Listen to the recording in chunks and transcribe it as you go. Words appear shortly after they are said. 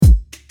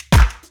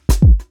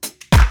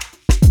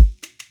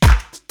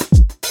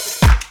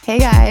Hey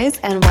guys,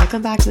 and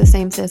welcome back to the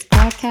Same Sis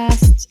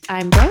podcast.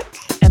 I'm Brooke.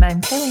 And I'm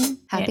Kaylin.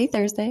 Happy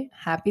Thursday.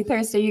 Happy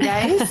Thursday, you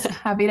guys.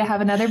 Happy to have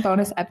another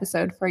bonus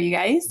episode for you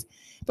guys.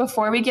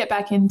 Before we get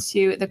back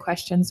into the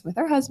questions with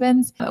our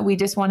husbands, we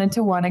just wanted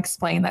to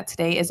explain that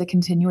today is a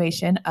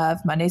continuation of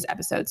Monday's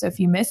episode. So if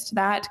you missed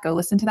that, go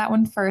listen to that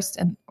one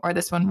first, or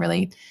this one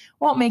really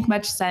won't make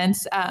much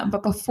sense.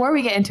 But before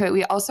we get into it,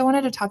 we also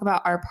wanted to talk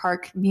about our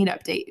park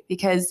meetup date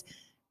because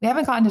we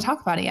haven't gotten to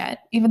talk about it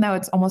yet, even though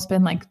it's almost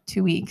been like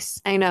 2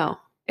 weeks. I know.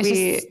 It's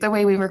just the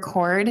way we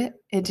record.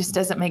 It just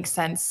doesn't make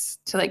sense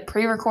to like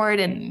pre-record,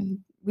 and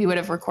we would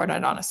have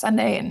recorded on a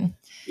Sunday. And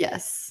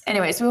yes.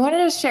 Anyways, we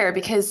wanted to share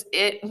because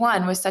it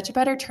was such a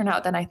better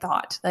turnout than I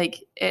thought.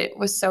 Like it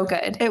was so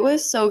good. It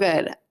was so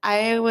good.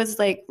 I was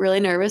like really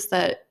nervous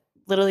that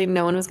literally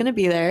no one was going to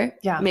be there.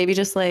 Yeah. Maybe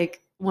just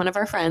like one of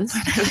our friends.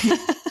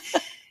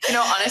 You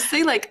know,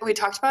 honestly, like we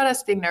talked about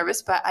us being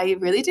nervous, but I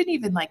really didn't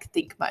even like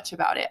think much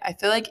about it. I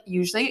feel like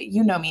usually,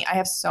 you know me, I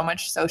have so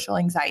much social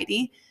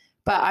anxiety,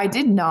 but I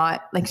did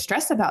not like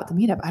stress about the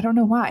meetup. I don't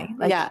know why.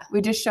 Like we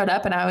just showed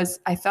up and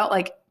I felt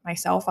like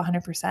myself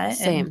 100%.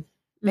 Same. And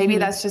maybe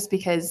that's just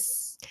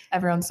because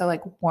everyone's so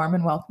like warm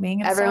and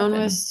welcoming. And everyone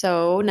was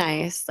so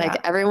nice. Like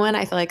everyone,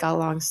 I feel like got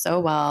along so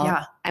well.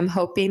 Yeah. I'm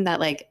hoping that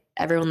like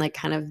everyone like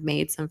kind of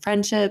made some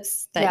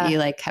friendships that you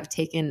like have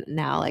taken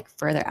now like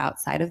further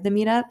outside of the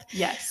meetup.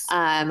 Yes.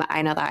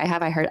 I know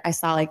that I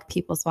saw like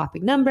people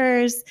swapping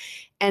numbers.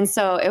 And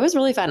so it was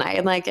really fun. I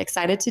am like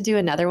excited to do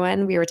another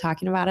one. We were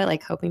talking about it,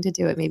 like hoping to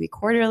do it maybe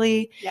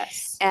quarterly.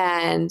 Yes.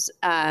 And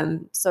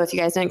so if you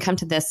guys didn't come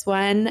to this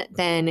one,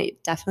 then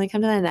definitely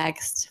come to the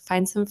next.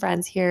 Find some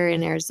friends here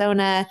in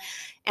Arizona.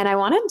 And I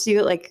want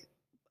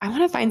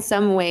to find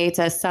some way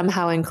to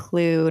somehow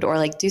include or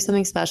like do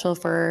something special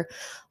for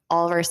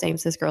all of our Same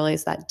Sis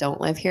girlies that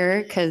don't live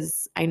here,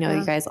 because I know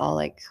you guys all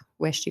like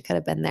wished you could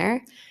have been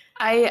there.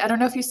 I don't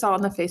know if you saw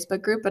in the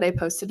Facebook group, but I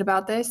posted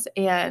about this,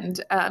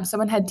 and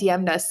someone had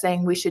DM'd us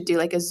saying we should do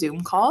like a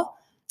Zoom call.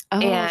 Oh,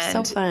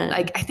 and so fun.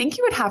 Like I think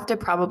you would have to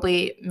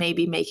probably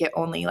maybe make it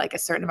only like a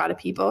certain amount of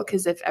people,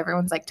 because if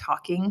everyone's like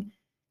talking,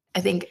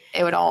 I think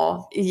it would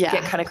all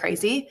get kind of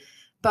crazy.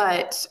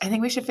 But I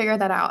think we should figure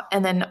that out.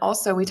 And then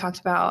also we talked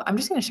about, I'm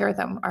just going to share with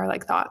them our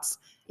like thoughts.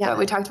 Yeah. But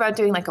we talked about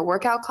doing like a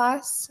workout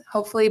class,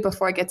 hopefully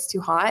before it gets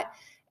too hot.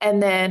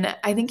 And then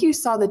I think you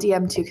saw the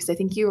DM too, because I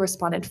think you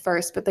responded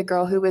first, but the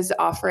girl who was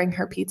offering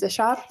her pizza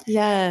shop.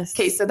 Yes.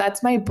 Okay. So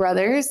that's my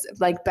brother's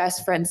like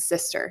best friend's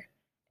sister.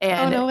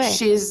 And no way.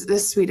 She's the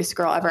sweetest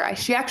girl ever.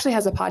 She actually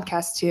has a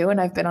podcast too,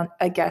 and I've been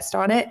a guest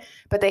on it,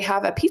 but they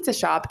have a pizza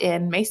shop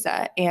in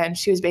Mesa. And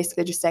she was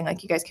basically just saying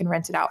like, you guys can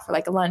rent it out for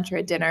like a lunch or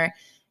a dinner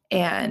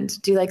and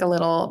do like a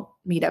little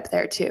meetup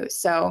there too.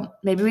 So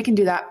maybe we can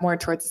do that more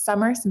towards the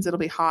summer, since it'll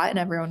be hot and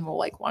everyone will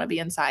like want to be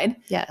inside.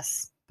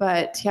 Yes.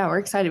 But yeah, we're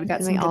excited. We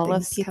got some good all things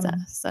love pizza.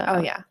 coming. So. Oh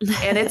yeah.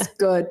 And it's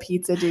good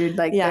pizza, dude.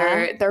 Like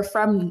they're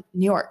from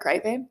New York,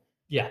 right, babe?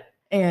 Yeah.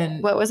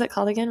 And what was it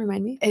called again?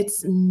 Remind me.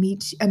 It's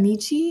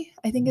Amici,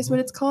 I think is what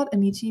it's called.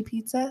 Amici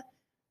Pizza.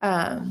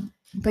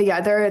 But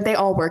yeah, they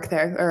all work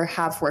there or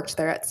have worked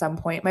there at some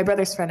point. My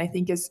brother's friend, I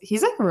think,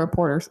 he's like a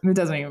reporter. It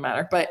doesn't even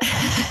matter, but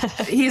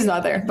he's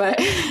not there. But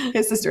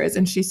his sister is,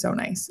 and she's so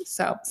nice.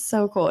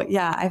 So cool.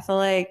 Yeah, I feel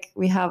like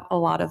we have a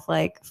lot of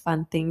like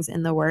fun things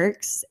in the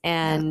works,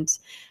 and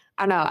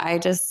I don't know. I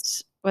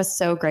just was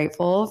so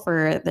grateful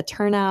for the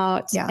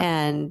turnout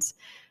and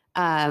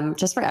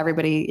just for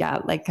everybody. Yeah,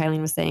 like Kylie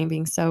was saying,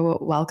 being so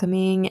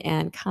welcoming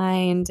and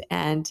kind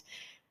and.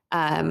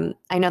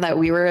 I know that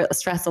we were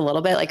stressed a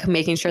little bit, like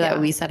making sure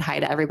that we said hi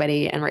to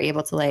everybody and were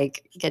able to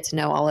like get to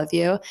know all of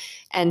you.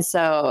 And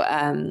so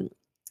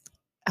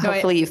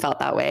hopefully you felt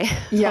that way.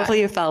 Yeah.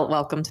 Hopefully you felt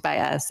welcomed by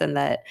us, and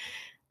that,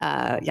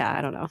 I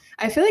don't know.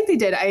 I feel like they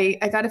did. I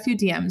got a few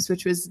DMs,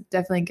 which was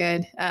definitely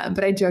good.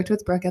 But I joked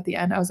with Brooke at the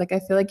end. I was like, I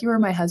feel like you were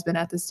my husband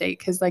at this date,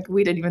 because like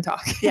we didn't even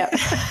talk. Yeah.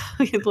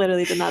 We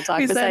literally did not talk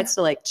besides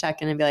to like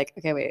check in and be like,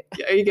 okay, wait.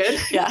 Are you good?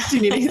 Yeah. Do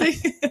you need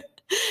anything?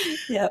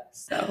 Yep.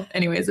 So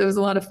anyways, it was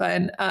a lot of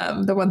fun.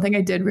 The one thing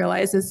I did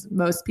realize is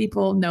most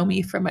people know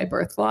me from my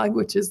birth vlog,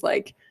 which is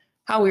like,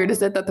 how weird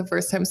is it that the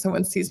first time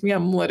someone sees me,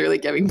 I'm literally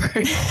giving birth?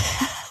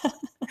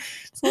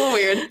 It's a little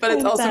weird, but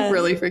it's also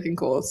really freaking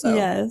cool. So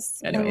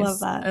yes, anyways, I love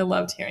that. I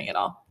loved hearing it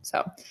all.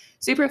 So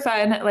super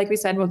fun. Like we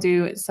said, we'll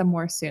do some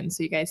more soon.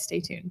 So you guys stay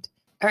tuned.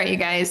 All right, you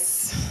guys,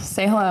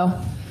 say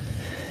hello.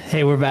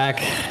 Hey, we're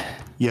back.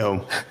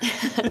 Yo.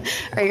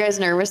 Are you guys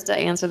nervous to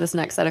answer this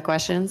next set of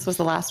questions? Was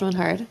the last one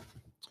hard?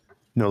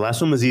 No,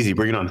 last one was easy.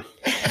 Bring it on.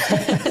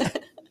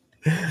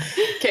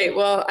 Okay,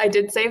 well, I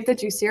did save the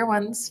juicier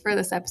ones for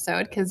this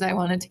episode because I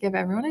wanted to give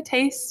everyone a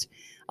taste.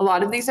 A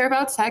lot of these are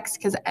about sex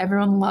because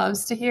everyone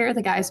loves to hear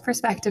the guy's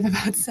perspective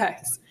about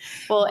sex.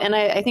 Well, and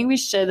I think we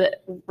should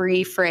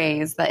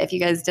rephrase that. If you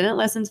guys didn't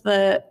listen to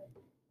the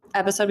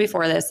episode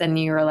before this and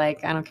you were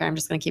like, I don't care, I'm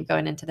just going to keep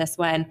going into this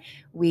one,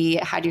 we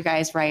had you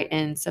guys write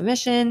in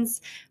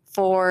submissions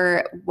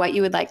for what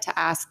you would like to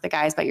ask the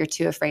guys, but you're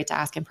too afraid to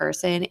ask in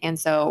person. And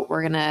so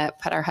we're going to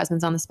put our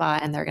husbands on the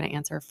spot and they're going to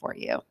answer for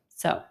you.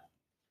 So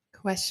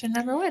Question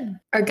number 1.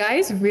 Are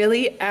guys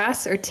really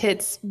ass or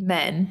tits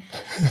men?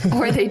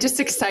 Or are they just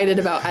excited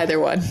about either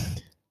one?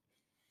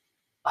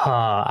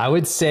 I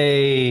would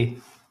say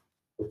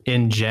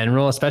in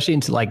general, especially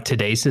into like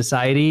today's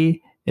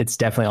society, it's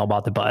definitely all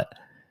about the butt.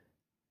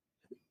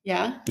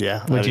 Yeah.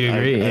 Yeah. Would you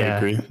agree? I Yeah.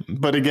 agree.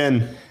 But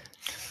again,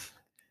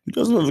 he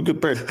doesn't have a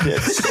good pair of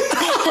tits.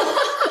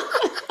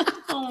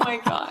 Oh my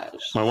gosh.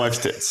 My wife's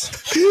tits.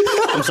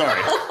 I'm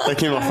sorry. That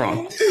came off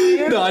wrong.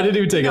 No, I didn't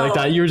even take it like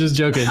that. You were just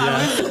joking.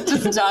 Yeah.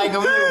 Just dying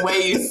over the way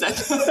you said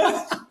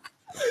that.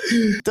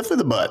 Definitely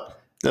the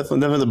butt.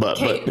 Definitely the butt.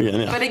 Okay, But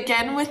again, yeah. but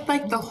again, with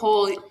like the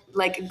whole,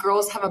 like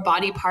girls have a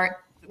body part.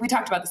 We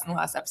talked about this in the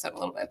last episode a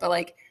little bit, but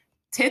like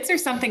tits are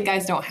something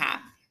guys don't have.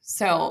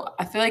 So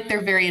I feel like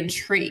they're very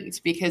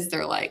intrigued because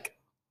they're like,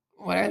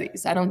 what are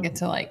these? I don't get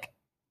to like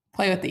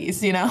play with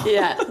these, you know?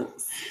 Yeah.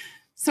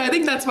 So I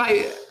think that's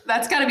why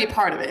that's got to be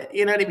part of it.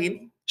 You know what I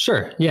mean?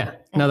 Sure. Yeah.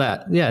 No,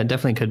 it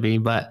definitely could be.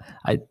 But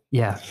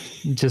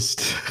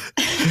just.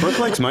 Brooke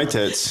likes my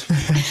tits.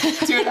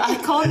 Dude,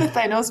 I call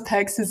Nathaniel's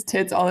pecs his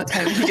tits all the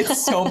time. He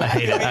gets so mad.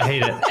 I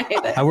hate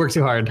it. I work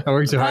too hard.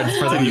 for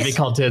them to be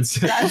called tits.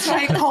 That's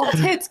why I call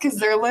tits, because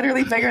they're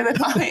literally bigger than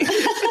mine.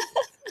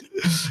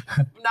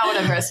 Not when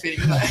I'm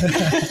breastfeeding,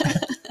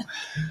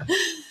 but.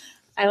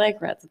 I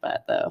like Rhett's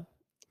butt though.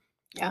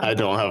 Yeah. I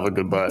don't have a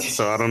good butt,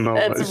 so I don't know.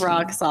 It's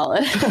rock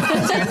solid.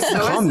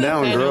 Calm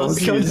down, girl.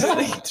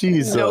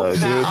 Jeez, No fat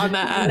dude. on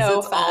that ass. No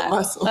It's all fat.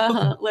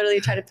 muscle. Literally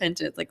try to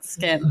pinch it. It's like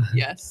skin.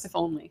 Yes. If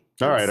only.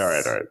 All right.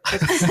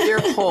 It's your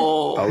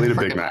whole. I'll eat a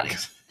Big frickin' Mac.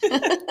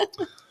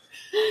 body.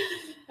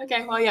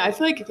 Okay. Well, yeah. I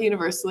feel like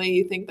universally,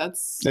 you think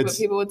that's what It's-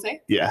 people would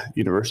say, Yeah,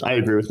 universe. I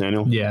agree with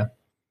Daniel. Yeah.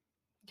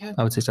 Okay.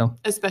 I would say so.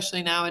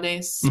 especially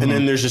nowadays. Mhm. And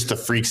then there's just the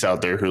freaks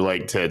out there who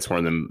like tits more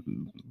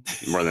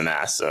than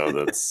ass. So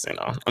that's,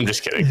 I'm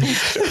just kidding.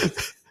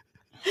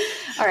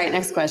 All right.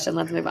 Next question.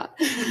 Let's move on.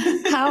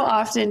 How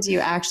often do you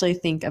actually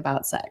think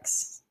about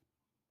sex?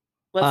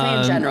 Let's say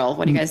in general.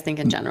 What do you guys think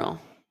in general?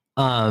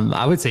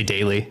 I would say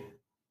daily.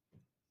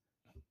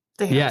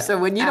 Damn. Yeah. So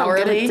when you don't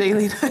Hourly? get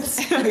it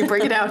daily, you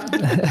break it down.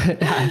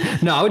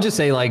 No, I would just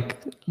say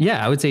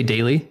I would say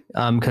daily.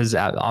 Because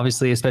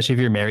obviously, especially if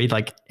you're married,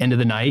 like end of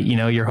the night,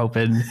 you're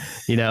hoping,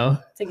 To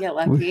get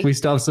lucky. we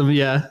still have some,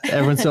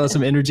 everyone still has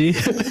some energy.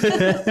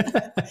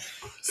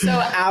 So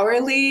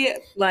hourly,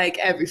 like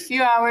every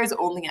few hours,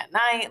 only at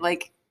night.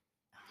 Like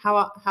how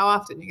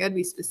often? You got to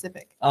be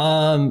specific.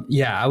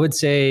 I would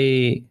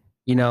say,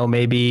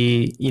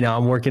 maybe,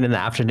 I'm working in the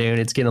afternoon.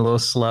 It's getting a little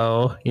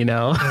slow,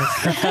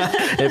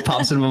 it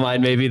pops in my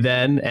mind maybe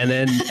then, and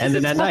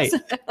then at night.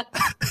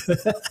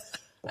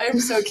 I'm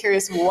so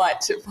curious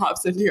what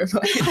pops into your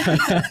mind.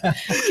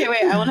 Okay,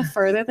 wait. I want to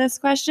further this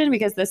question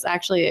because this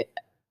actually.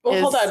 Well,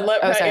 hold on.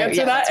 Let Brett answer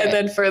yeah, that that's and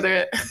right. then further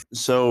it.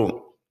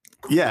 So,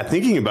 yeah,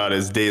 thinking about it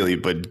is daily,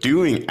 but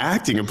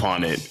acting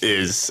upon it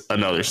is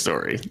another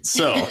story.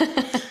 So,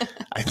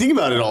 I think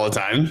about it all the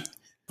time,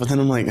 but then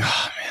I'm like,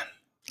 oh man.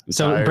 I'm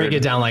So tired. break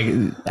it down like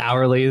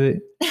hourly,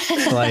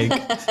 like,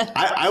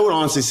 I would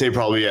honestly say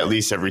probably at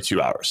least every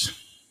 2 hours.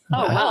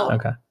 Oh, wow.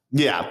 Okay.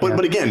 Yeah,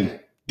 but again,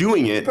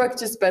 doing it. Brooke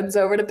just bends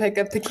over to pick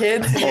up the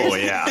kids. Oh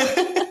yeah,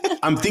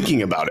 I'm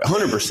thinking about it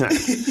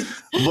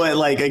 100%. But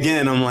like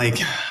again, I'm like,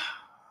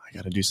 I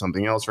got to do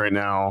something else right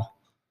now.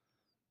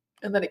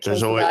 And then it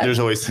kills the vibe. There's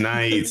always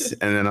tonight,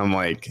 and then I'm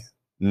like,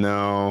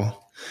 no,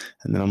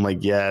 and then I'm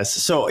like, yes.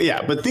 So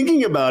yeah, but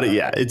thinking about it,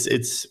 yeah,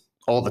 it's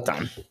all the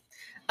time.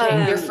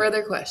 Your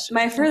further question.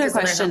 My further Because then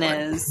I question have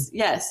one. is,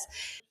 yes,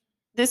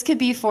 this could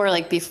be for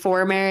like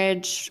before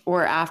marriage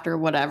or after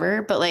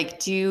whatever, but like,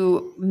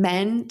 do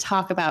men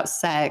talk about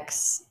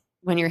sex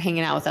when you're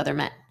hanging out with other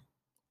men?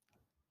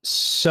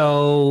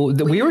 So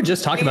we were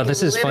just talking about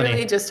this. Is literally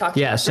funny. just talked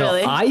Yeah. about So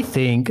Really? I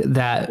think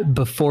that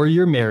before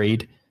you're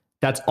married,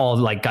 that's all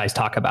like guys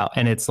talk about.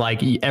 And it's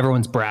like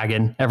everyone's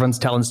bragging. Everyone's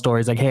telling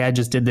stories like, hey, I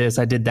just did this.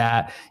 I did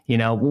that.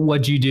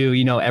 What'd you do?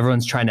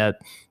 Everyone's trying to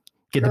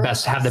get the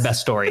best, have the best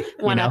story.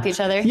 One up each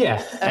other?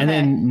 Yeah. And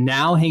then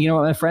now hanging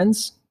out with my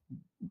friends,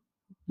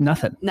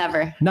 nothing.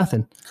 Never.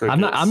 Nothing. I'm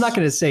not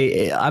going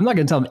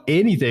to tell them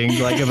anything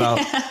like about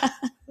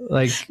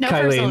like No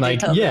Kylie. personal Like,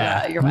 details yeah,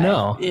 about your wife.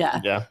 no. Yeah.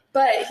 Yeah.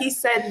 But he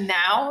said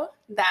now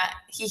that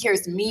he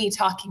hears me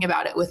talking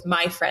about it with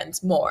my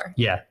friends more.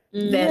 Yeah.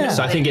 Then Yeah.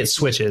 So I think it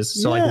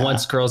switches. So Yeah. like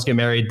once girls get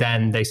married,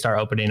 then they start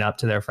opening up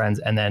to their friends.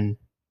 And then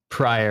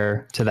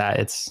prior to that,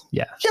 it's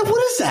Yeah.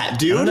 What is that,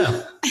 dude? I don't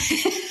know.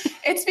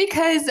 It's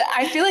because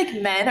I feel like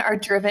men are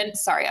driven.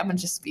 Sorry, I'm gonna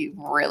just be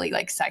really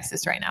like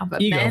sexist right now, but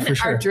Ego, men for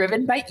sure. are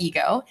driven by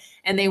ego,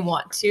 and they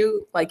want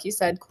to, like you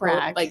said,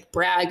 brag,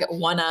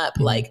 one up,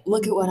 Mhm. like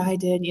look at what I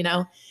did,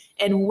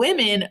 And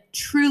women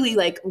truly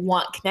like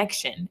want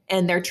connection,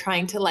 and they're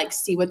trying to like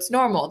see what's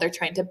normal. They're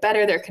trying to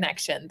better their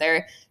connection.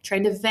 They're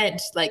trying to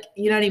vent, like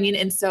you know what I mean.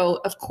 And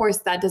so, of course,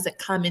 that doesn't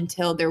come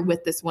until they're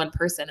with this one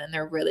person, and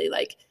they're really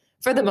like.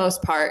 For the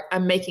most part,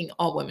 I'm making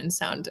all women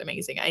sound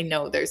amazing. I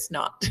know there's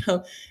not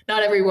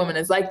every woman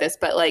is like this,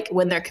 but like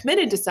when they're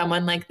committed to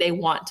someone, like they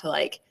want to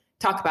like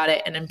talk about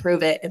it and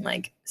improve it and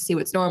like see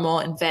what's normal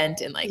and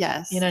vent and like,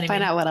 yes, you know what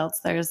find I mean? out what else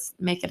there's,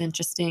 make it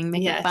interesting,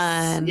 make Yes. it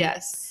fun.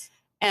 Yes.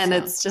 And So.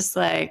 it's just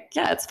like,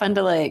 yeah, it's fun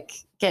to like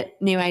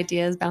get new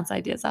ideas, bounce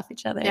ideas off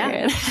each other.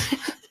 Yeah.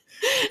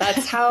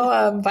 That's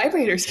how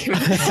vibrators came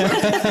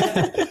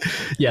out.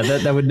 Yeah,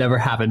 that would never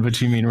happen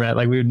between me and Rhett.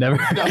 Like we would never.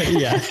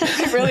 Yeah.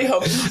 I really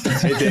hope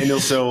not. Hey, Daniel,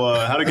 so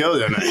how'd it go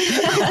that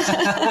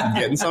night?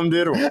 Getting some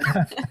did or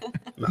what?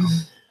 No.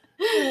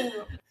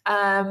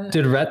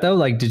 Did Rhett though?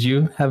 Like, did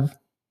you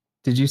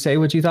say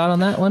what you thought on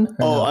that one?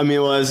 Oh, I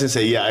mean, well, I was gonna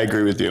say, yeah, I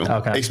agree with you.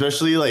 Okay.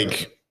 Especially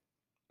like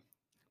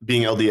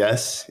being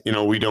LDS, you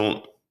know, we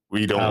don't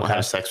Okay.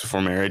 have sex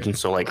before marriage, and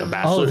so like a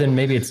bachelor. Oh, then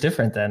maybe it's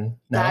different then.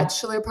 No?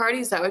 Bachelor party,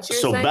 is that what you're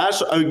So saying?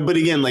 bachelor, but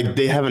again, like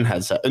they haven't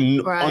had sex on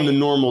Right. the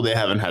normal. They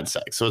haven't had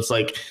sex, so it's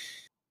like.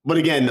 But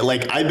again,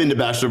 like I've been to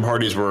bachelor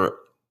parties where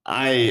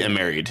I am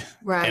married,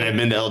 Right. and I've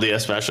been to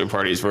LDS bachelor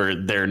parties where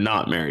they're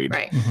not married,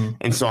 Right. Mhm.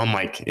 And so I'm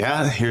like,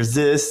 yeah, here's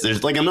this.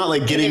 There's like I'm not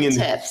like getting in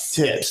tips.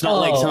 not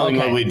like Oh, telling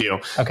okay. what we do.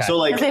 Okay. So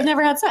like They've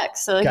never had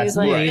sex. So Gotcha. he's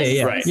like,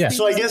 Yeah. right. Yeah.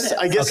 So I guess Okay,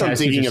 I I'm see what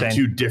thinking you're of saying.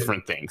 two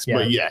different things, Yeah.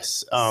 but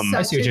yes, I see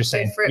what Such you're a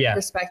saying. different Yeah.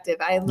 perspective.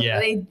 I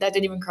literally that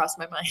didn't even cross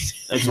my mind.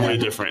 it's way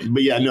different.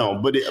 But yeah, no,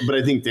 but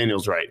I think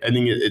Daniel's right. I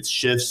think it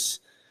shifts.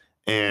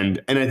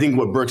 And I think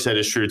what Brooke said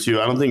is true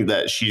too. I don't think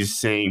that she's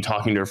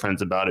talking to her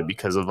friends about it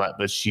because of that,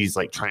 but she's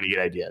like trying to get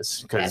ideas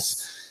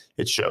because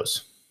it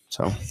shows.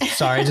 So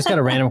Sorry, I just got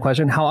a random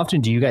question. How often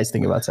do you guys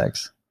think about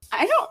sex?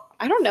 I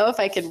don't know if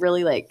I could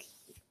really like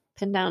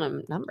pin down a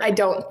number. I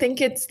don't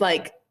think it's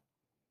like,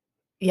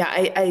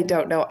 yeah, I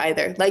don't know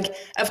either. Like,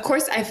 of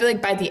course, I feel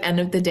like by the end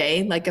of the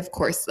day, like, of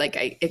course,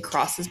 like it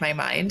crosses my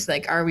mind.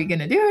 Like, are we going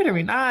to do it? Are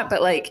we not?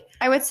 But like,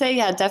 I would say,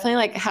 yeah, definitely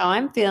like how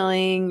I'm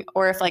feeling,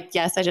 or if like,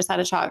 yes, I just had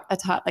a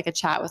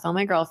chat with all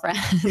my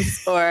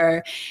girlfriends,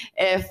 or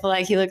if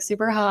like he looks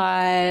super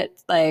hot,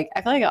 like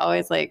I feel like it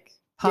always like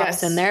pops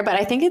Yes. in there. But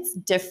I think it's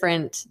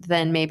different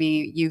than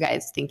maybe you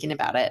guys thinking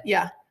about it.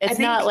 yeah, It's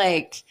not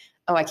like,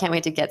 oh, I can't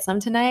wait to get some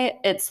tonight.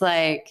 It's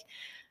like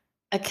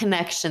a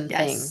connection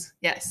thing.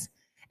 Yes.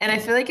 And I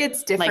feel like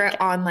it's different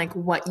Like- on like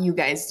what you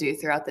guys do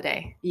throughout the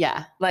day.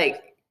 Yeah. Like,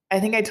 I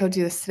think I told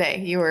you this today.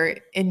 You were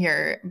in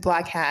your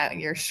black hat,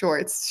 your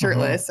shorts,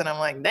 shirtless, and I'm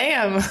like,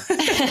 damn,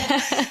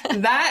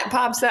 that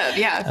pops up.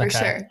 Yeah, for Okay.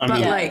 sure. I But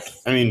mean- like,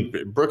 I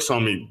mean, Brooke saw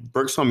me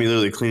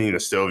literally cleaning the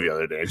stove the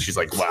other day, and she's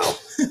like, "Wow,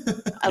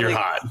 I'm you're like,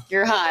 hot."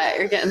 You're hot.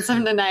 You're getting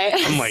some tonight.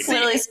 I'm like-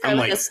 literally I'm scrubbing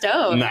like, the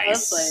stove. I was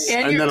nice. like-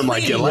 And And you're then I'm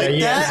like, "You clean."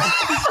 like Yeah.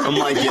 that?" I'm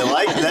like, "You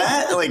like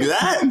that? Like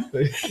that?"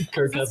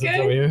 Kirk Is this Cousins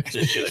over here.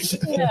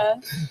 yeah.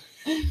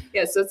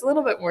 yeah, so it's a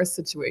little bit more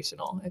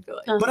situational, I feel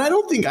like. Huh. But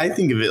I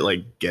think of it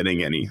like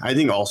getting any. I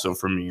think also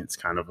for me, it's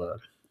kind of a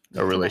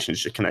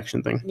relationship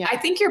connection thing. Yeah. I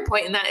think your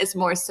point in that is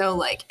more so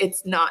like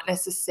it's not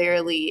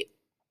necessarily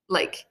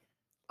like,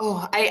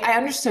 oh, I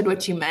understood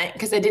what you meant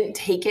because I didn't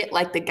take it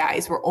like the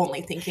guys were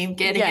only thinking of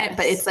getting it,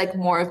 but Yes. it's like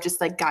more of just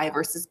like guy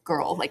versus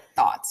girl like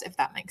thoughts, if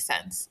that makes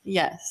sense.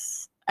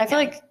 Yes. I feel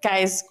like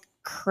guys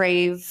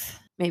crave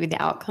maybe the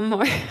outcome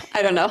more.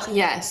 I don't know.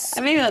 Yes.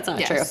 Maybe that's not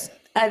Yes. true.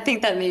 I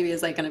think that maybe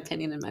is like an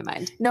opinion in my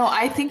mind. No,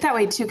 I think that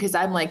way too because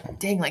I'm like,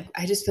 dang, like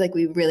I just feel like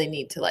we really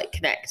need to like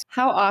connect.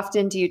 How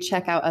often do you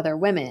check out other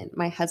women?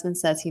 My husband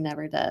says he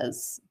never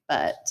does,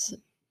 but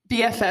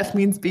BFF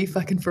means be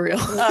fucking for real.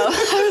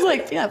 I was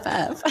like,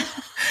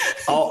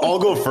 BFF. I'll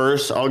go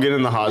first. I'll get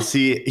in the hot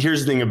seat.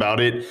 Here's the thing about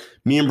it.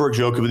 Me and Brooke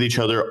joke with each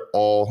other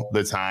all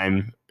the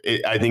time.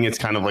 I think it's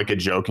kind of like a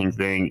joking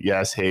thing.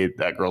 Yes, hey,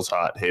 that girl's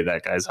hot. Hey,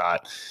 that guy's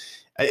hot.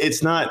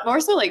 It's not. More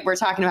so like we're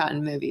talking about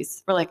in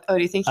movies. We're like, oh,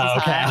 do you think he's Oh,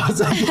 okay. I hot?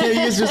 was like,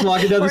 he was just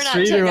walking down the We're not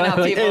street checking and out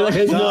like, hey, people. look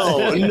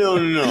at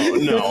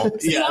No.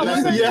 Yeah,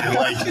 that's the yeah. thing.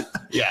 Like,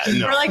 yeah,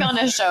 no. We're like on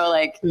a show,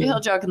 like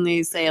he'll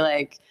jokingly say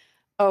like,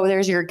 oh,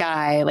 there's your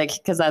guy, like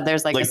because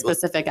there's like a Like-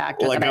 specific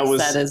actor like that I I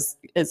was- said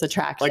is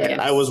attractive. Like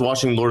I was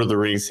watching Lord of the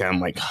Rings, and I'm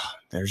like, oh,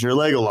 there's your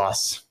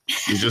Legolas.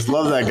 You just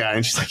love that guy,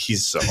 and she's like,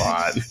 he's so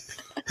hot.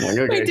 I'm like,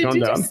 okay, Wait, did calm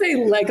you down. just say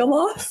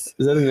Legolas?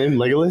 Is that his name,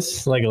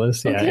 Legolas?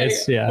 Legolas. Yeah, Okay.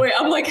 it's yeah. Wait,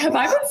 I'm like, have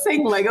I been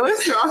saying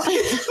Legolas wrong?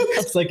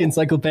 It's like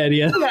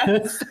encyclopedia.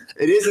 Yes.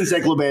 It is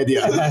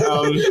Encyclopedia.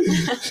 All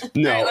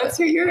No, right, let's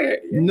hear your.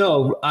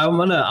 No, I'm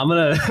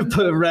gonna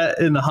put Rhett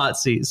in the hot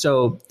seat.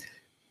 So,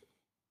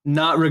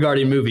 not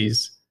regarding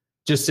movies,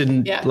 just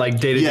in Yeah. like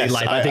day to day Yes,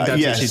 life. I think that's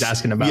yes, what she's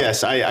asking about.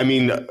 Yes, I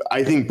mean,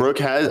 I think Brooke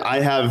has. I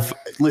have.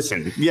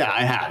 Listen, yeah,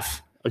 I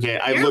have. Okay,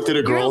 I've looked at a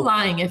You're girl.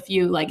 lying if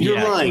you like. You're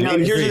Yeah. lying. know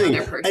And this here's the is thing.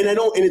 another person. And I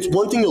don't. And it's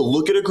one thing to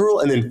look at a girl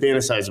and then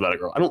fantasize about a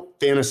girl. I don't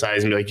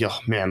fantasize and be like, yo,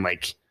 man,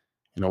 like,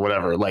 you know,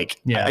 whatever. Like,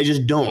 Yeah. I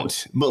just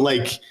don't. But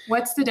like,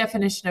 What's the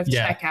definition of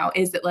Yeah. checkout?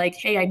 Is it like,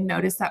 hey, I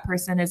noticed that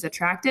person is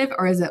attractive,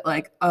 or is it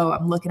like, oh,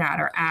 I'm looking at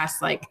her ass,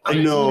 like, I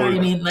you know know what I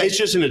mean? Like, it's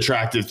just an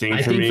attractive thing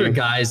I for think me. for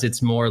guys,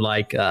 it's more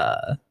like,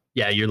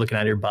 yeah, you're looking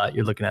at her butt,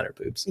 you're looking at her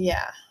boobs.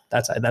 yeah.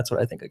 That's what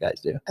I think of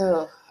guys do.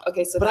 Oh,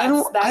 okay. So But I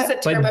don't- that's a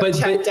term but- of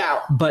checked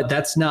out. But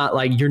that's not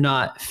like you're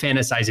not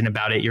fantasizing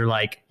about it. You're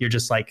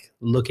just like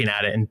looking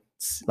at it and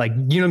like,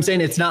 you know what I'm saying?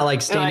 It's not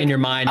like staying in your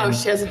mind. Oh, and,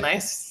 she has a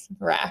nice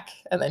rack,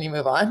 and then you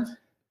move on.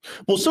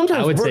 Well,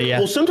 sometimes I would Brooke, say, yeah.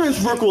 Well,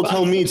 sometimes Brooke will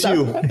tell me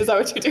too. Is that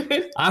what you're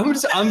doing? I'm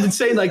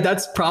saying like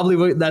that's probably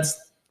what that's.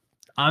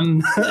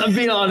 I'm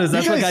being honest.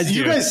 That's what guys do.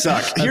 You guys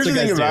suck. Here's the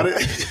thing about it.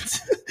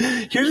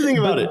 Here's the thing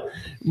about it.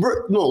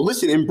 No,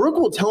 listen. And Brooke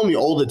will tell me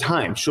all the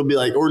time. She'll be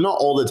like, or not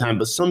all the time,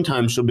 but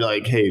sometimes she'll be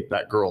like, "Hey,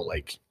 that girl,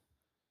 like,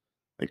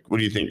 what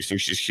do you think? You think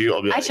she's cute?"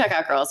 I'll be like, I check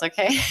out girls,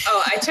 okay?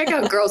 Oh, I check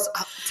out girls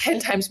 10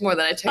 times more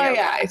than I check out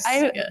guys.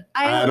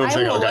 I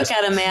will look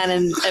at a man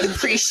and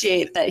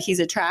appreciate that he's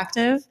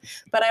attractive,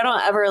 but I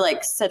don't ever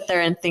like sit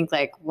there and think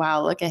like,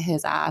 wow, look at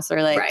his ass,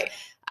 or like,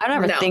 I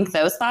don't ever think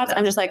those thoughts.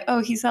 I'm just like, oh,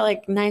 he's got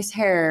like nice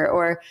hair,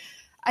 or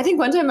I think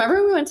one time,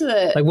 remember we went to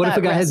the like, what if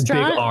a guy has big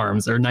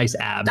arms or nice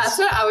abs? That's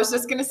what I was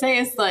just gonna say.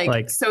 Is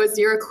like, so is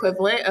your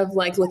equivalent of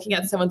like looking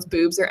at someone's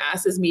boobs or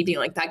ass as me being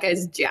like, that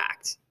guy's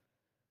jacked?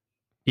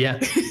 Yeah.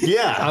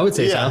 Yeah. I would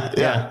say so.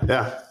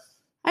 Yeah.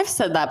 I've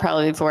said that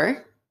probably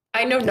before.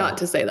 I know not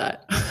to say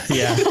that.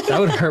 Yeah. That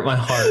would hurt my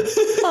heart.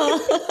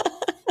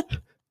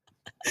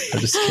 I'm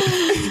just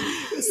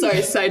kidding.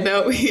 Sorry, side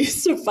note, we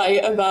used to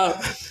fight about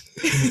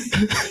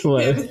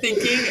him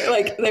thinking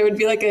like there would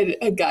be like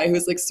a guy who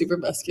was like super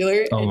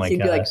muscular and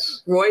he'd be like,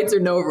 roids or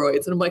no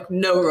roids? And I'm like,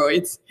 no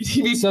roids. And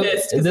he'd be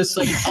pissed because it's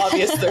like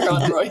obvious they're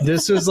on roids.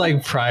 This was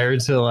like prior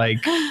to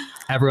like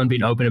everyone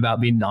being open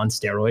about being on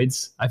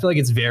steroids. I feel like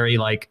it's very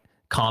like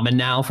common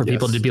now for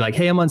people to be like,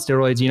 hey, I'm on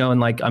steroids, you know, and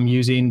like I'm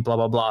using blah,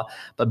 blah, blah.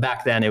 But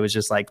back then it was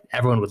just like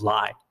everyone would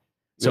lie.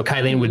 So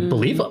Kylene would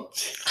believe them.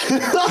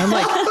 I'm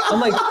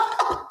like,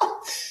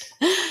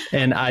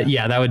 and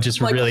that would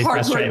just like really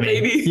frustrate me.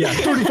 Baby. Yeah,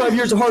 35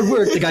 years of hard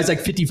work. The guy's like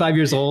 55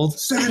 years old.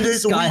 7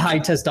 days a week. Sky high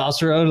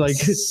testosterone. Like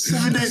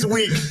 7 days a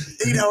week,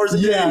 8 hours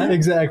a day. Yeah,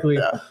 exactly.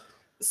 Yeah.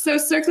 So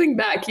circling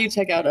back, you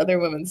check out other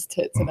women's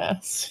tits and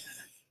ass.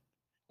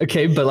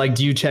 Okay, but like,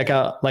 do you check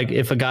out like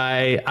if a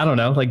guy? I don't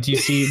know. Like, do you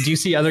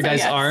see other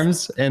guys'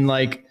 arms and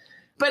like?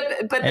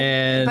 But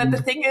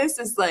the thing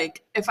is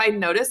like if I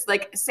notice,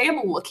 like, say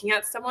I'm looking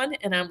at someone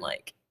and I'm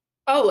like,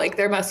 oh, like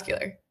they're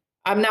muscular.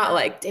 I'm not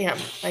like, damn,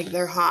 like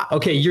they're hot.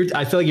 Okay,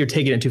 I feel like you're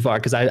taking it too far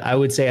because I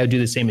would say I would do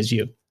the same as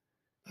you.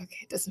 Okay,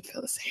 it doesn't feel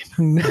the same.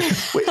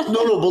 Wait,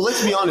 no, but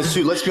let's be honest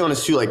too. Like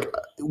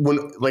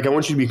I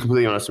want you to be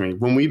completely honest with me.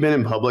 When we've been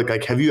in public,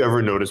 like, have you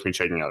ever noticed me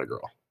checking out a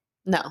girl?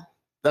 No.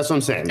 That's what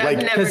I'm saying. I've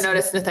never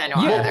noticed Nathaniel.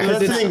 Yeah, that's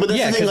the thing. But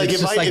that's the thing.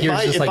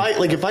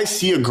 Like if I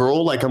see a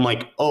girl, like I'm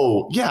like,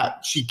 oh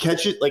yeah, she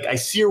catches. Like I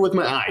see her with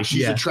my eye.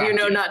 She's attractive.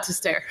 You know not to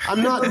stare.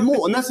 I'm not. And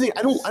that's the thing.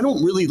 I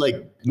don't really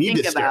like need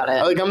to stare.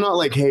 Like I'm not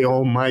like, hey,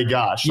 oh my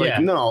gosh. Like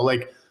no.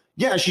 Like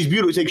yeah, she's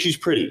beautiful. Like she's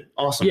pretty.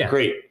 Awesome. Yeah.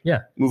 Great. Yeah.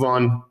 Move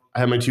on. I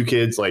have my 2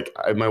 kids. Like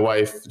I have my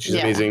wife. She's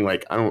amazing.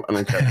 Like I don't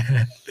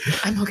care.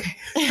 I'm okay.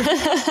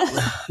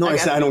 No, I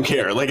said I don't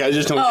care. Like I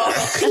just don't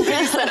care.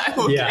 You said I'm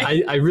okay.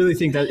 Yeah, I really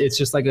think that it's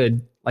just like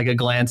a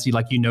glance. You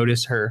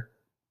notice her.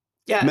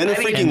 Yeah, men are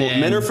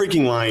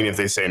freaking lying if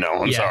they say no.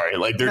 I'm sorry.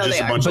 Like they're just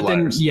a bunch of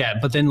liars.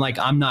 But then like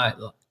I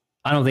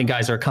don't think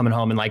guys are coming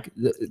home and like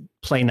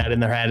playing that in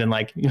their head and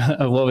like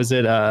what was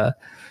it?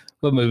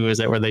 What movie was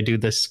it where they do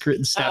the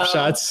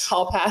snapshots?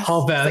 Hall pass.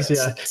 Hall pass.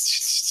 Yeah.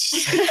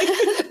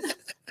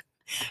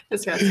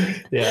 Disgusting.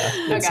 Yeah,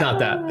 it's not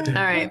that.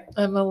 All right,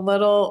 I'm a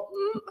little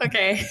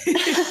okay.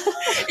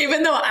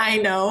 Even though I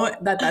know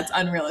that that's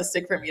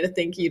unrealistic for me to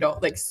think you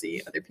don't like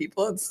see other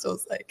people, it's still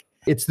like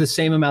it's the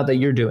same amount that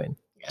you're doing.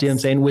 Yes, do you know what I'm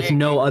saying? With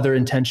no other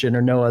intention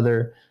or no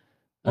other.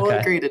 Okay. We'll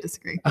agree to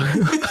disagree.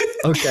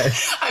 Okay.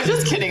 I'm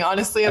just kidding.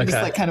 Honestly, I'm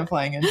just like kind of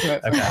playing into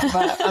it.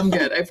 But I'm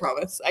good. I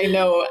promise. I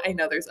know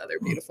there's other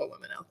beautiful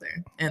women out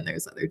there and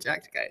there's other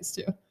jacked guys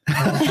too.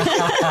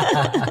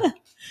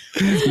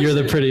 You're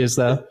the prettiest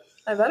though.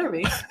 I better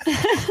be.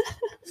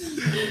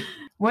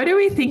 What do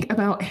we think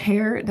about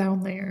hair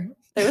down there?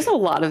 There was a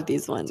lot of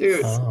these ones.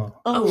 Dude,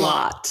 a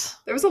lot.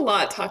 There was a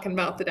lot talking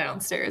about the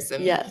downstairs.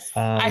 And yes.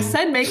 I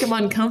said make them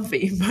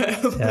uncomfy,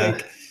 but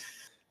like...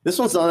 This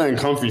one's not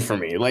uncomfy for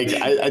me. Like,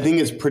 I think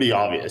it's pretty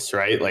obvious,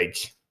 right? Like,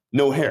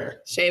 no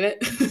hair. Shave it?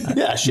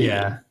 Yeah, shave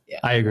it. Yeah,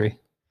 I agree.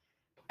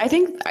 I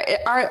think,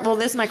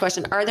 this is my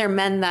question. Are there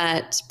men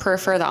that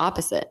prefer the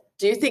opposite?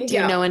 Do you think, do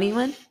you know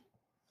anyone?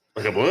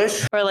 Like a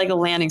bush? Or like a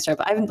landing strip?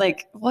 I'm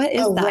like, what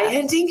is that? A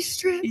landing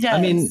strip? Yes.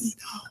 I mean...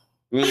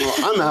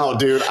 I'm out,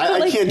 dude.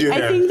 I can't do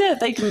hair. I think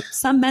that like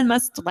some men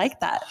must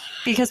like that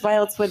because why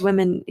else would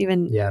women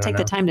even take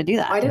the time to do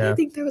that? Why did I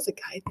think that was a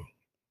guy thing?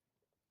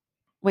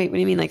 Wait, what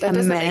do you mean? Like a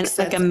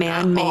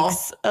man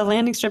makes a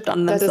landing strip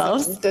on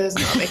themselves? That does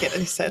not make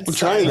any sense. I'm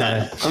trying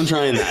that.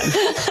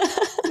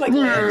 Like,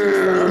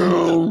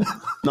 no,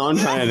 I'm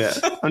trying it.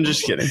 I'm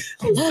just kidding.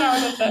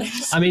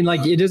 I mean,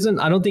 like it isn't.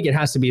 I don't think it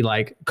has to be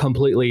like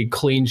completely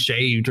clean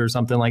shaved or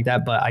something like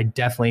that. But I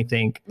definitely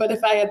think. But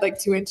if I had like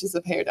 2 inches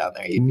of hair down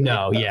there, you'd be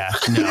no.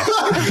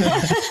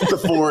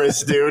 The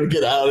forest, dude,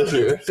 get out of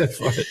here.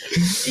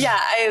 Yeah,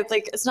 I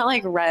like. It's not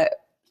like Rhett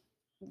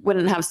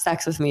wouldn't have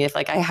sex with me if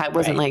like I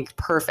wasn't like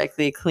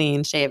perfectly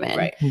clean shaven.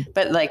 Right.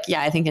 But like,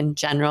 yeah, I think in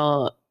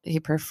general he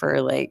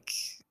prefer like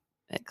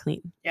it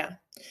clean. Yeah.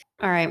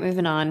 All right,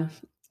 moving on.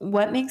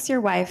 What makes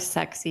your wife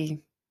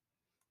sexy?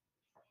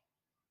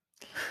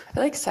 I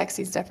feel like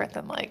sexy is different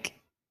than like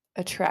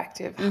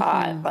attractive,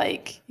 hot.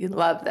 Like you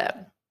love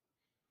them.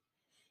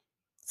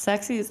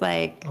 Sexy is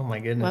like, Oh my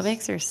goodness. what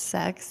makes her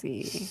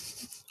sexy?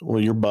 Well,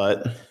 your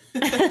butt.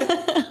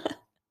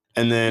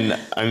 And then,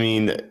 I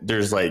mean,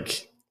 there's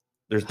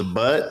the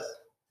butt.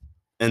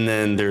 And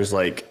then there's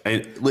like,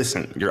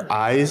 listen, your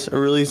eyes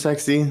are really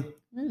sexy.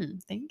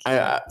 Thank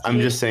you. I'm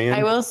just saying.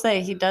 I will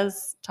say he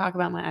does talk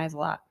about my eyes a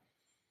lot.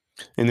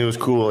 And it was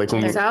cool. Like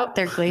when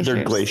They're glaciers.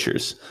 They're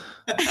glaciers.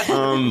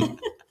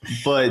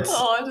 But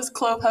I just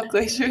clove have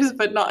glaciers,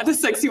 but not in a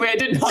sexy way. I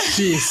did not.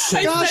 Jeez.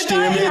 gosh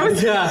damn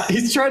it. Yeah,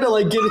 he's trying to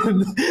like get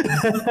him.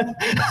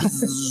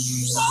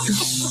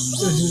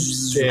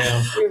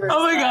 Damn.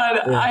 Oh my god,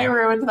 Yeah. I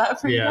ruined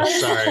that for you. Yeah,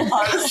 guys. sorry.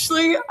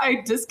 Honestly,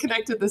 I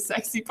disconnected the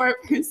sexy part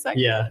for a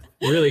second. Yeah,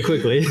 really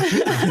quickly.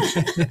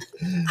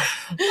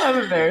 I'm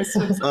embarrassed.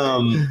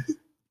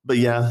 but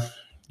yeah,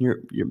 your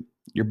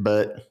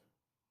butt,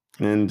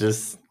 and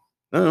just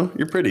I don't know,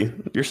 you're pretty,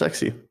 you're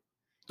sexy.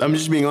 I'm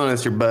just being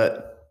honest, your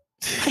butt.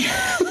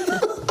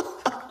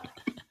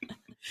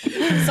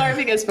 Sorry if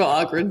you guys feel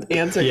awkward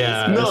answering.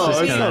 Yeah, this. No,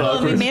 it's not Well,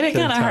 we awkward. made it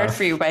kind of hard Tough.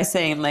 for you by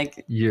saying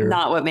like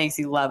not what makes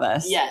you love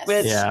us. Yes.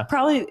 Which Yeah.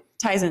 probably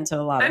ties into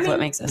a lot of what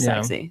makes us yeah.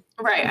 sexy.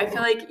 Right. I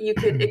feel like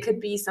it could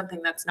be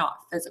something that's not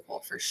physical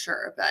for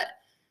sure, but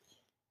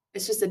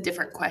it's just a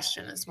different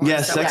question as well.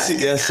 Yeah, sexy.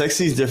 Yeah,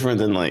 sexy is different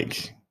than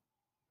like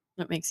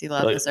What makes you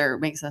love us or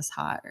makes us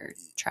hot or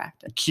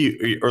attractive.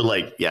 cute or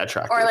like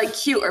attractive. Or like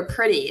cute or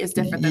pretty is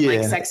different than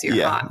like sexy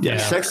or hot. Yeah,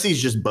 sexy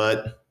is just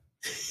butt.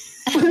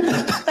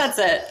 That's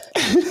it.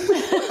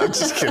 I'm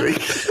just kidding.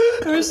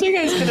 I wish you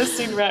guys could have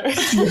seen Rhett.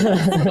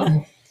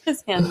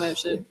 His hand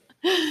motion.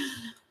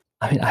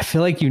 I mean, I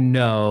feel like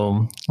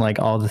like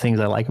all the things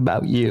I like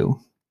about you.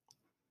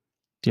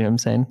 Do you know what I'm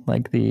saying?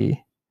 Like the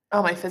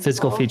my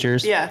physical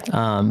features.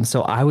 Yeah.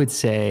 So I would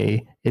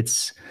say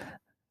it's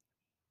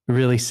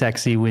really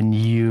sexy when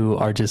you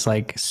are just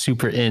like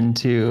super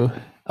into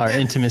our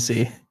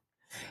intimacy.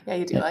 Yeah,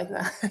 you do like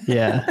that.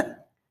 Yeah.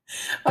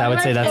 I would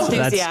say that's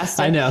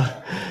enthusiastic. I know.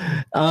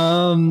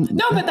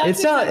 No, but that's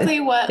exactly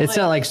what it's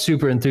not like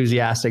super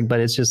enthusiastic, but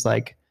it's just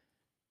like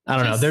I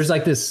don't know. There's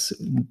like this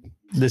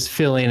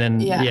feeling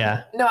and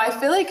yeah. No, I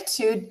feel like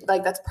too,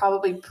 like that's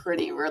probably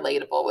pretty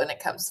relatable when it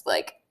comes to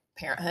like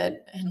parenthood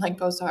and like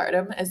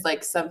postpartum is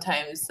like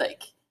sometimes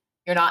like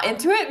you're not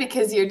into it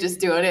because you're just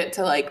doing it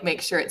to like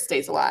make sure it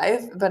stays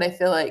alive. But I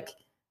feel like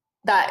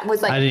that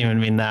was like I didn't even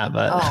mean that,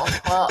 but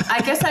well,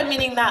 I guess I'm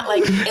meaning that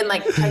like in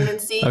like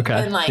pregnancy okay.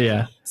 and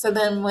like so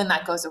then when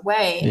that goes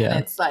away and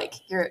it's like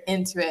you're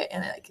into it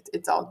and like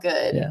it's all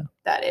good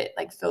that it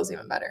like feels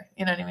even better.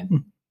 You know what I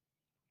mean?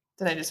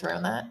 Did I just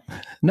ruin that?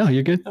 No,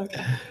 you're good.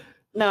 Okay.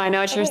 No, I know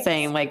what you're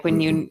saying. Like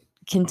when you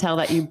can tell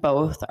that you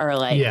both are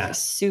like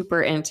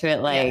super into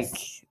it, like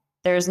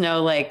there's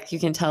no like you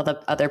can tell the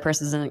other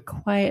person isn't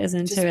quite as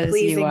into it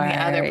as you are.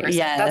 The other person.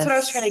 Yes. That's what I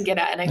was trying to get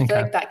at. And I feel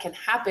like that can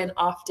happen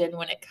often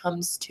when it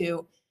comes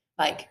to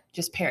like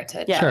just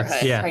parenthood,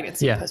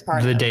 pregnancy,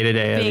 postpartum. The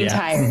day-to-day being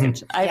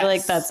tired. I feel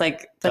like that's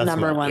like the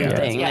number one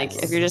thing. Yes.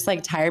 Like if you're just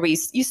like tired, but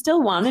you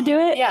still want to do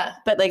it. Yeah.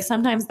 But like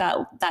sometimes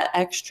that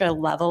extra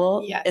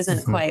level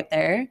isn't quite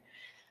there.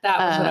 That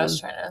was what I was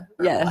trying to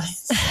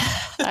realize.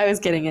 Yes. I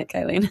was getting it,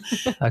 Kylene.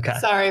 Okay.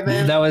 Sorry,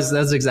 man.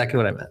 That's exactly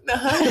what I meant.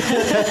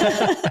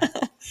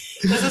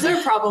 This is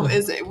our problem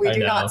is we do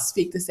not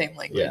speak the same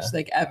language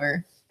like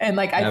ever. And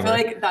like I feel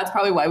like that's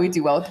probably why we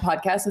do well with the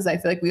podcast is I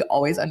feel like we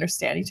always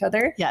understand each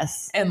other.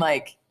 Yes. And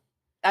like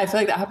I feel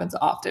like that happens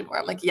often where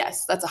I'm like,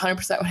 yes, that's 100%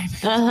 what I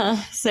meant.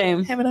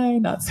 Same. Him and I,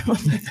 not so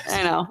much.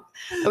 I know.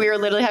 We were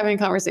literally having a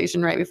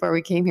conversation right before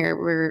we came here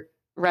where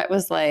Rhett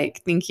was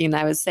like thinking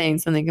I was saying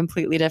something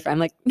completely different. I'm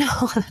like, no,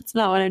 that's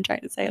not what I'm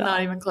trying to say.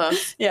 Not even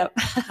close. Yep.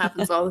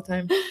 Happens all the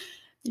time.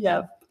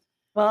 Yep.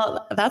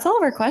 Well, that's all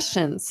of our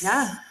questions.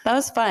 Yeah. That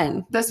was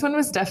fun. This one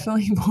was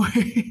definitely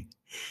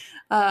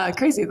more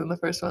crazy than the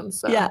first one.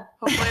 So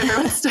hopefully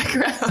everyone stuck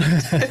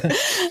around.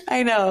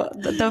 I know.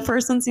 The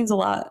first one seems a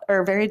lot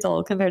or very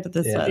dull compared to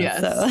this one.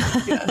 Yes. So.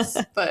 Yes.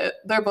 But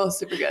they're both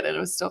super good and it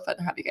was still fun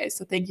to have you guys.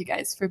 So thank you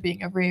guys for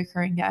being a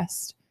reoccurring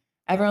guest.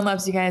 Everyone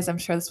loves you guys. I'm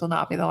sure this will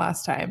not be the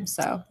last time.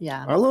 So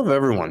yeah. I love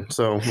everyone.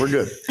 So we're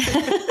good.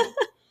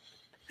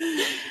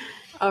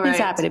 All right. He's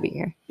happy to be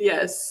here.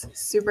 Yes.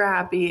 Super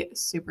happy.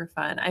 Super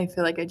fun. I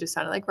feel like I just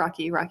sounded like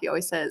Rocky. Rocky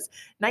always says,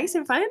 nice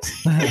and fun.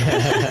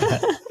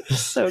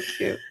 So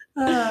cute.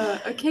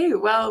 Okay.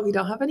 Well, we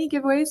don't have any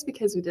giveaways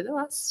because we did it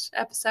last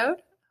episode.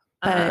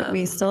 But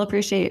we still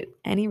appreciate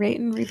any rate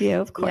and review,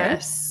 of course.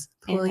 Yes.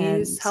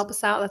 Please help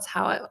us out. That's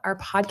how our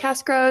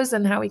podcast grows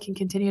and how we can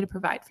continue to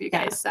provide for you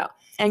guys. So,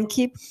 and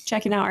keep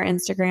checking out our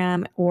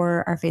Instagram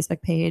or our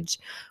Facebook page.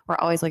 We're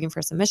always looking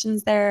for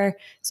submissions there.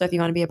 So if you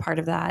want to be a part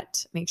of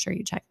that, make sure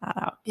you check that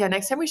out. Yeah.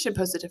 Next time we should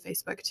post it to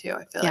Facebook too.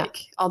 I feel like,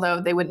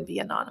 although they wouldn't be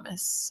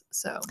anonymous.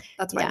 So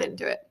that's why I didn't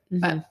do it,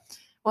 but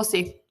we'll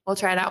see. We'll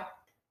try it out.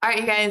 All right,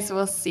 you guys,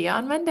 we'll see you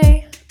on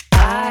Monday.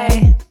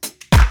 Bye.